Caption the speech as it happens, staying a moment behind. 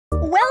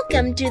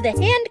Welcome to the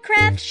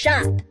handcraft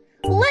shop.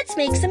 Let's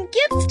make some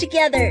gifts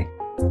together.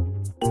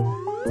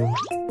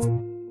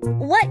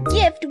 What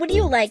gift would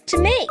you like to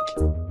make?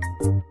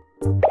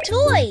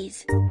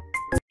 Toys.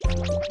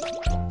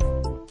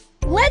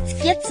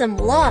 Let's get some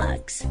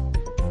logs.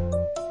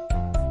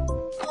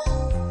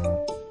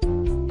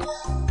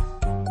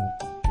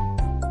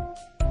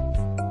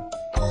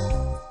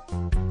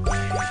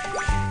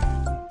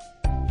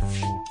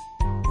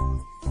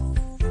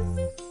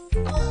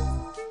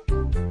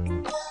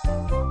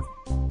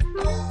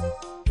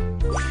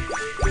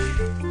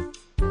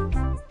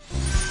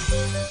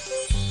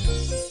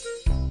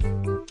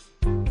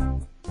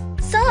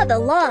 Saw the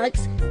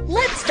logs.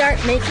 Let's start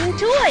making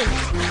toys.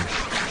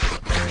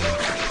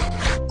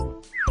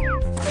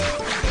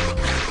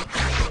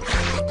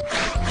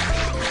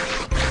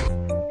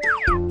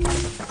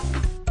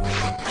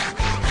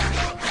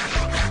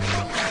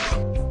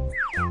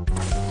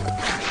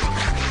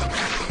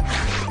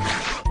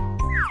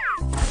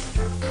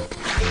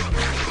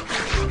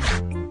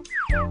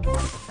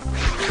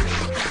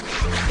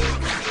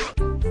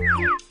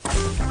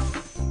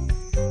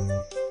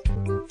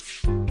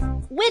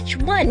 Which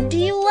one do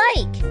you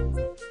like?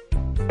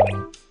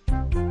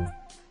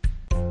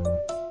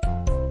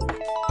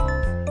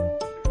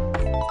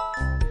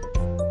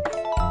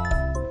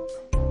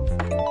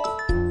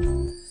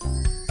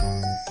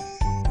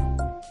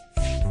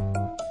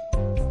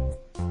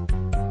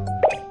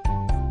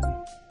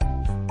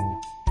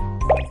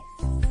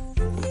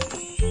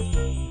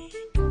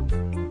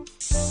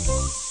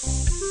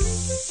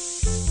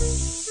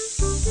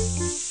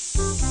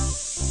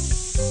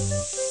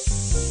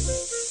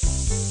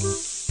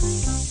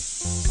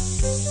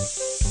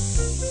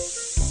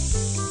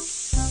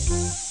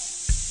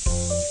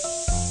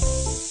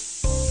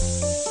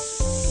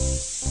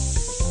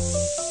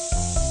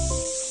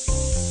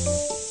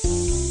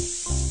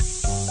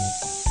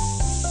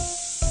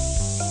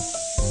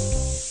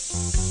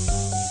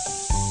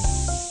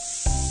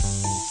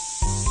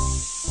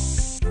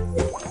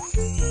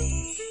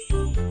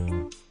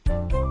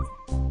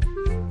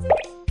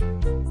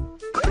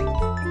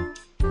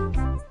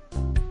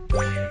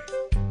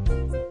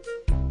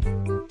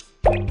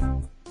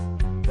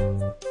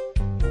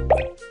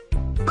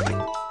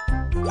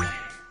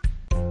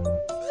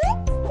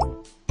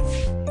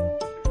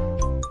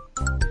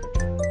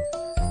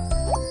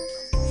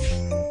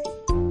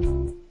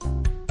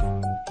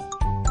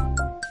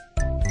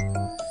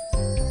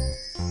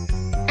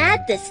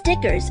 Add the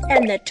stickers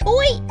and the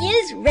toy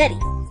is ready.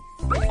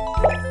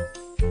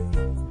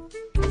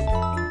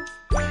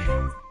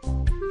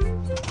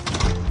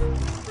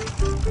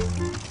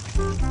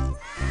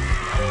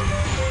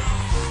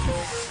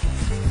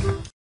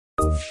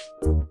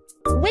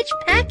 Which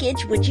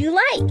package would you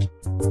like?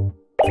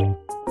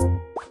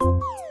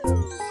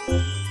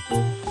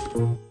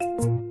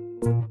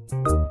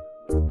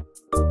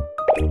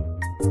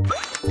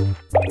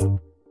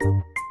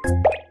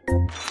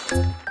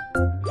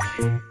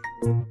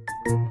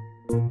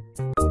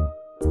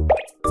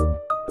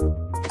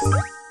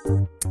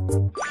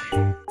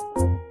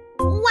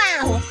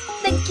 Wow!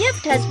 The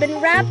gift has been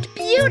wrapped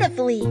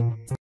beautifully!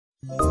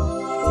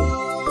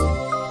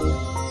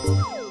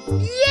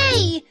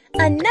 Yay!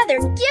 Another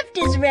gift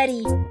is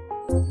ready!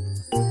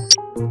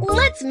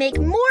 Let's make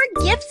more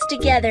gifts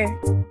together!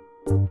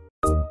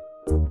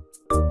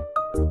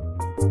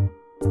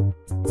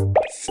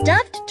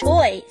 Stuffed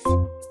toys.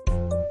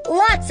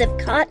 Lots of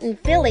cotton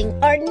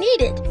filling are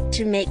needed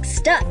to make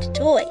stuffed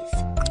toys.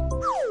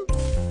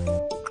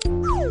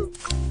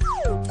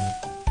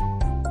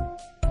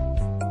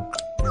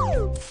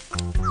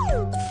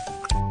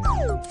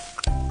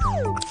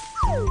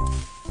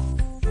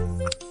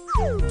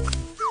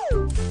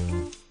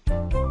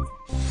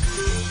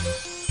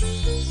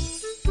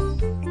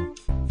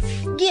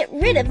 Get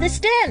rid of the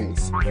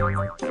stems.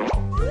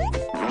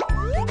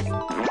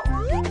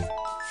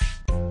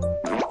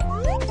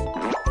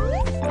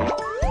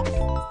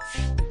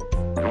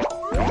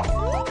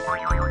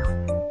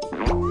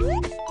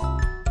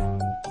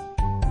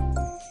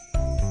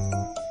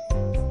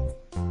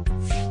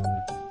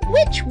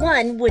 Which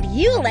one would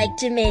you like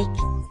to make?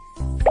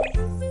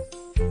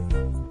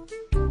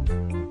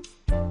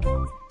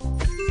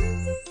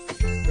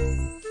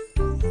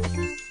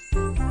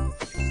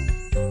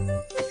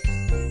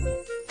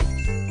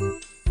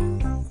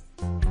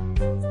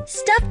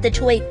 Stuff the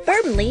toy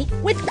firmly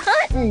with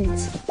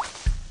cottons.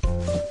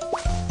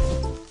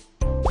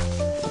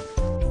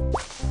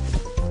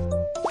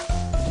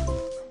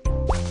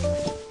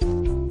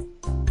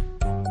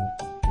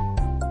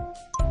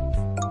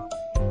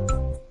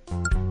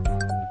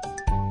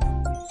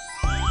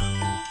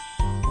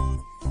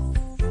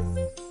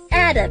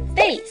 Add a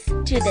face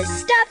to the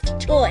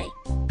stuffed toy.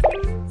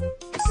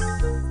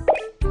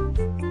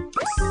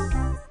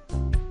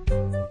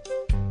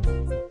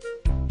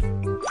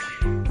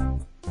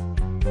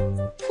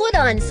 Put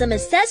on some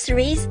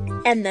accessories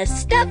and the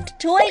stuffed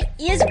toy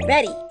is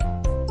ready.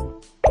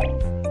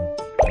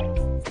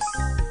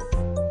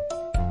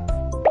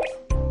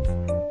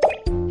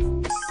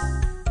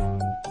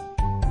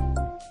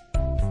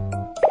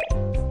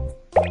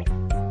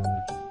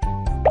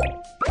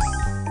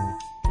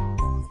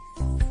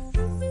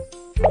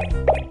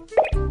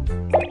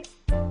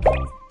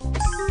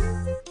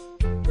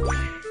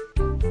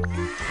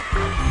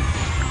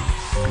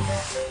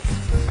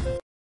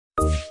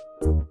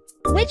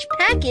 Which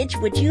package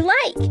would you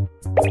like?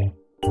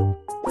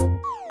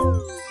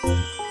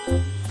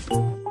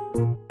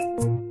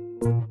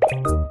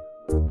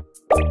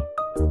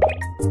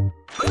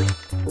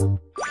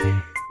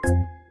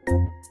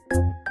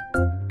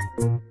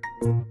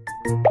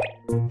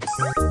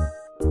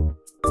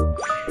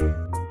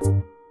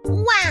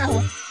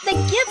 Wow! The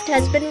gift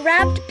has been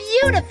wrapped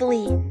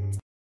beautifully!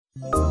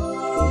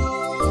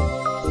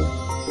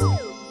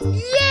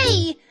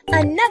 Yay!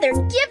 Another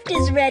gift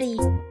is ready!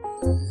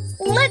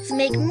 Let's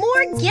make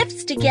more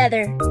gifts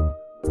together!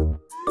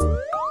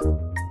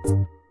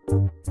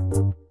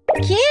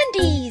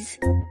 Candies!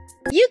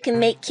 You can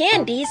make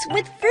candies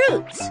with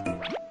fruits.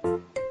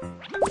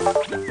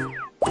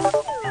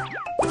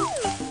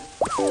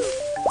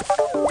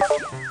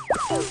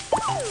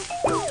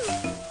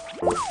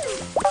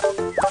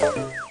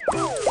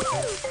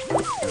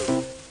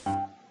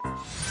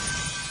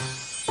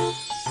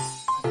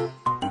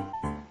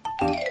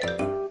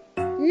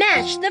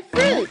 Mash the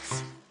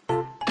fruits.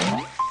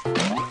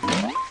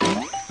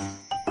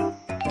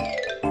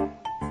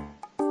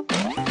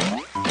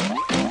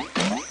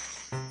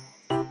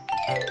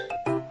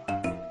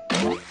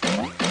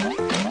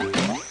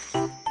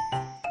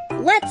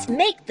 Let's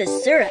make the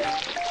syrup.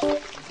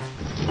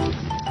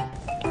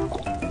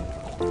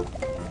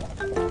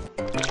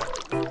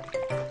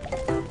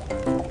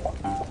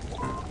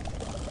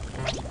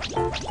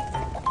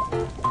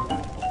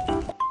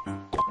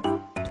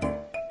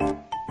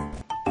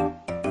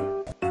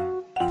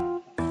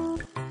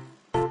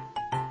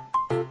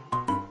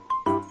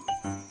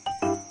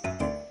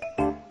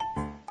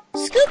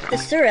 Scoop the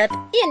syrup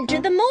into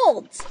the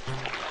molds.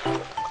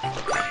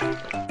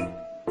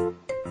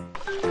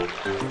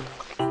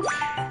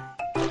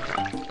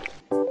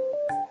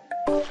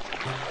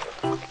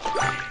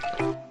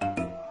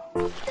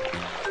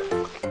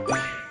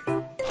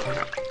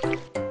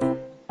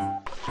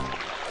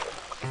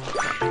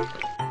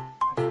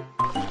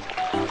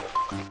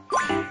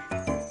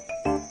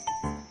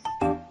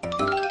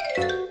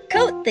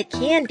 Coat the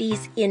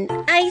candies in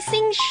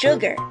icing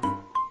sugar.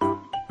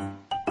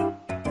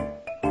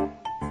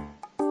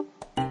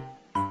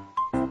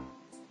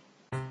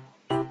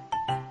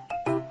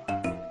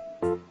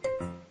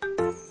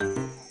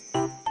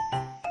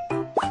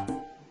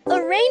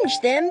 Arrange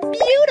them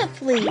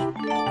beautifully.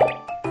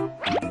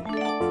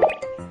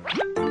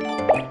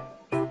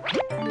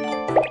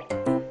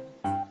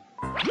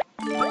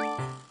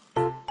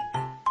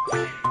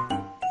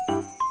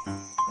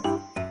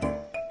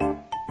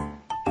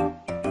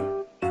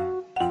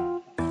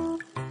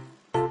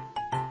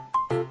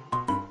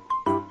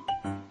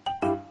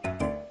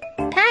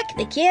 Pack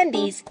the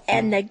candies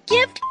and the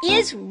gift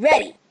is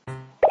ready.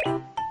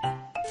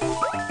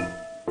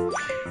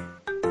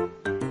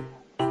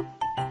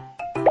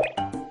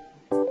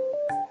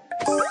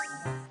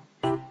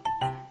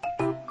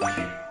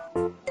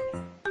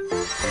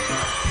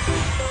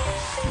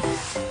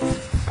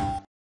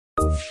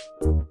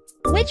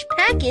 Which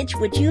package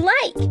would you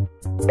like?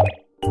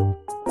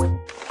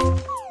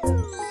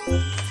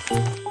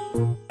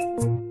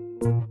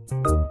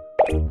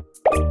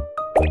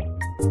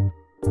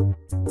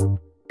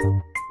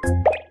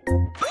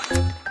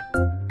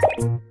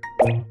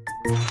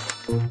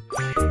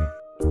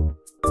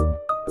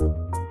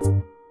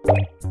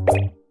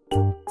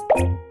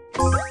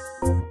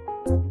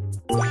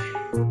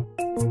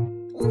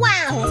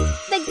 Wow!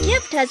 The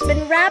gift has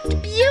been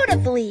wrapped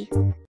beautifully.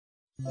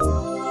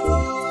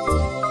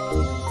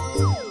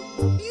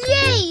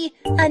 Yay!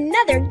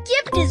 Another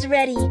gift is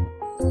ready.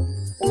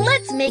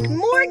 Let's make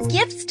more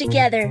gifts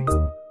together.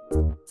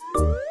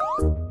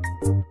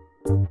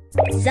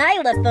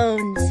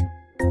 Xylophones.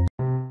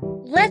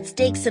 Let's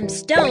take some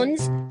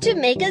stones to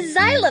make a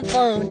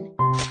xylophone.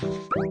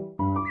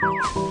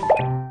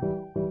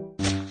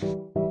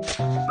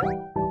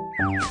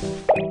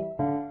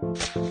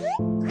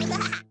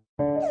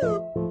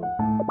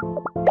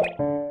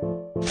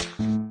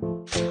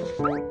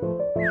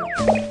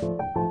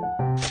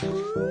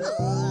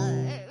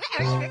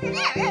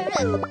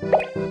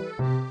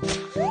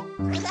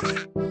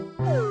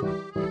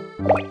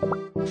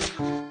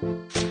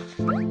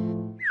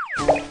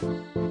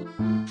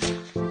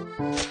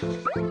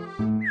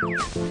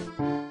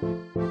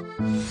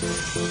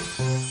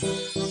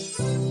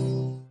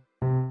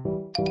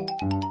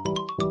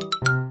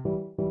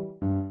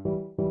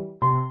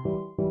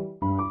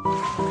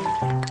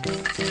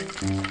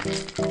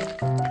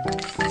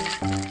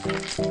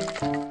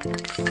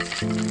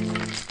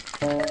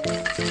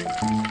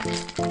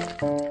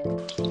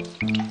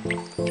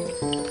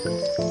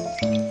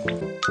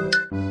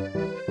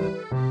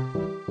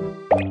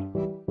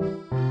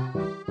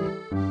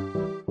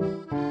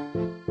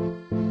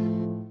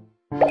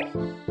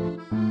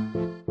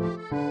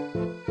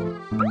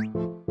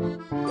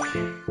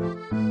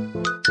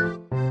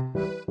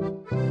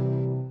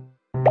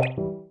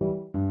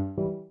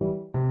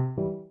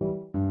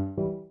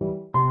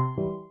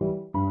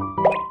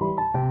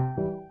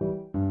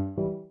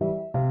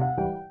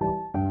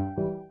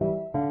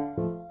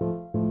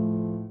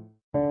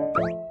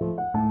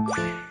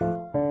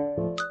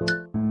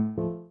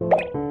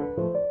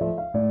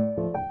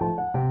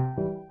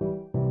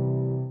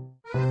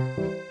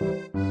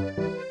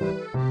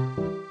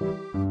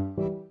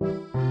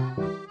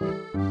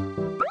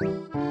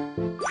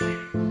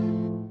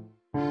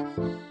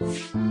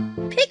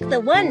 the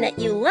one that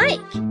you like.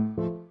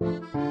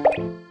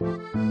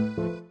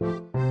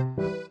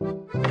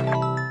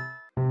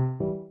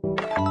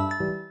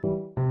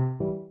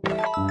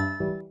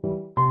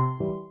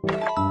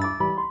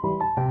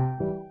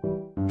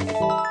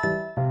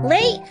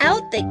 Lay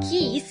out the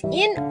keys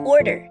in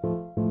order.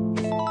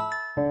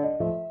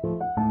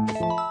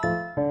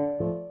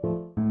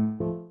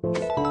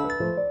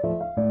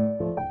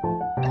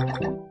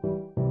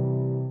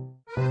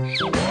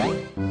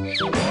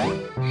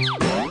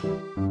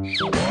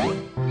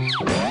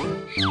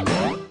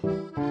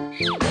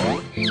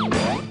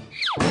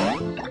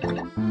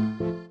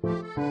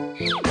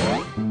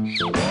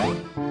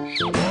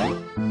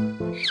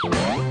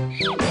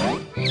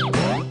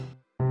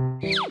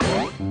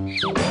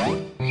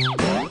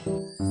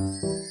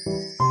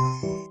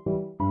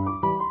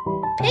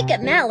 Pick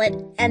a mallet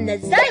and the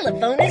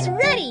xylophone is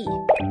ready.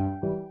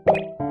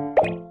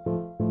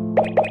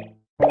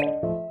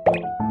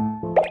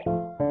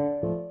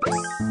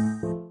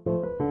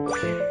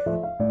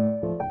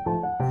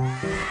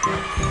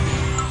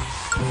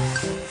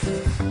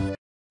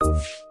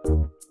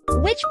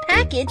 Which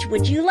package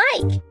would you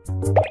like?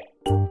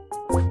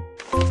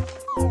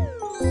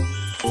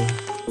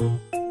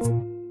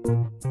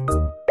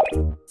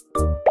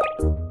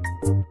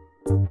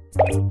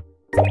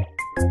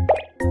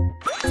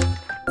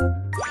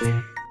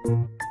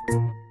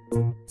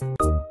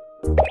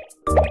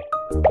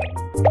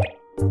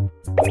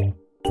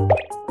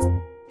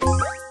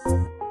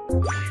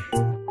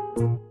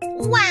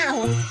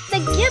 Wow! The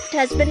gift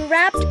has been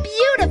wrapped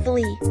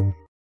beautifully!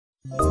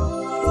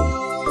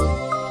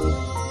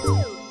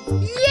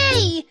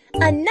 Yay!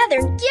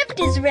 Another gift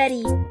is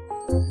ready!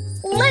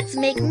 Let's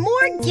make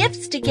more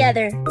gifts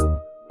together!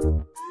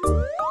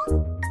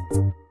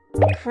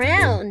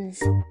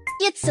 Crowns!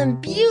 Get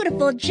some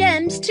beautiful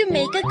gems to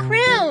make a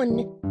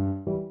crown!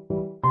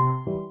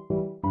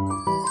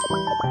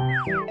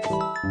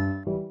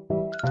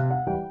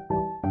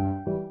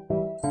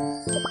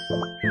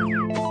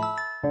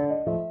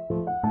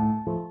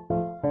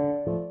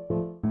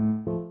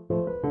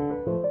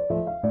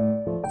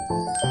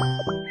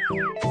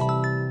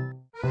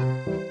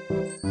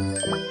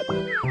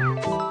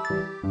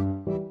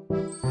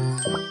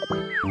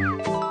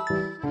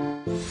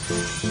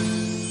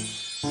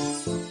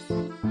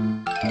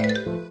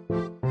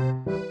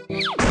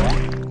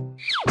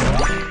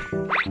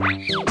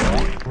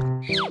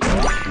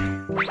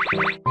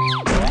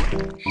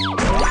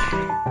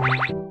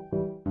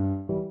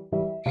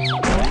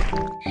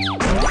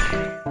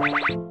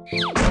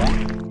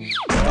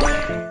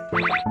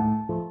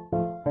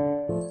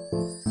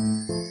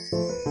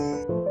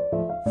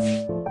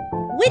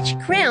 Which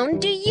crown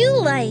do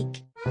you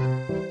like?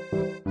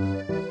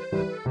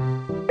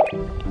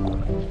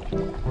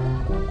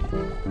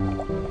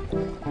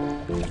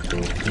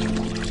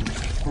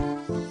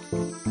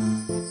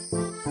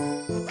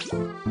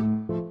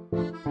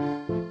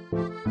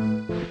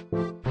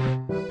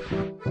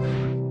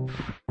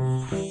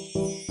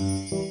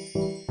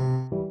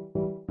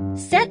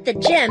 Set the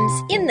gems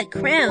in the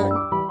crown.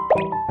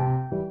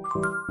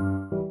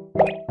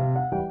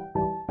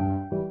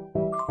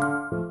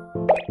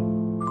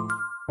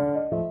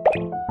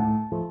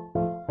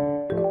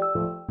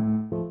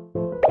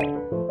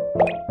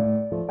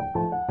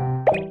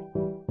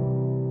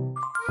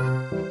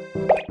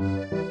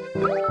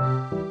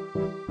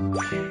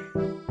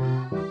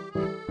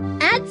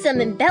 Add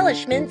some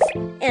embellishments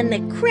and the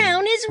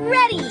crown is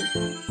ready!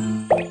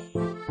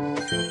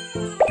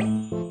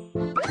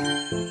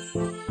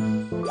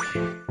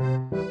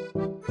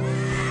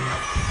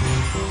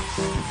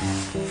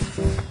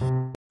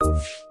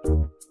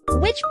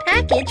 Which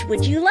package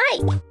would you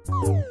like?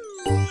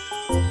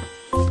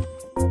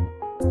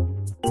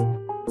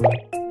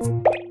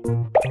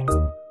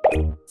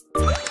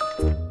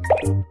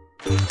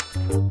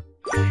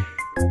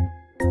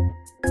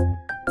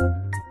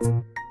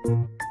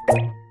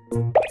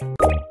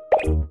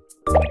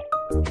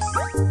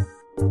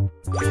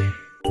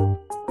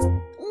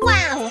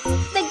 Wow!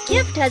 The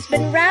gift has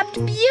been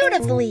wrapped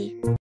beautifully!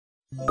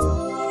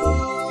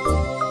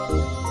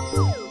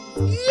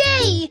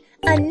 Yay!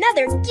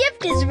 Another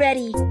gift is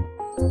ready!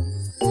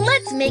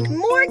 Let's make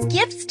more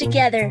gifts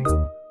together!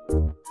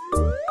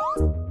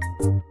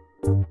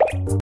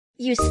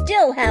 You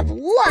still have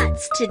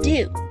lots to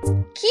do.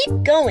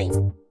 Keep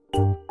going!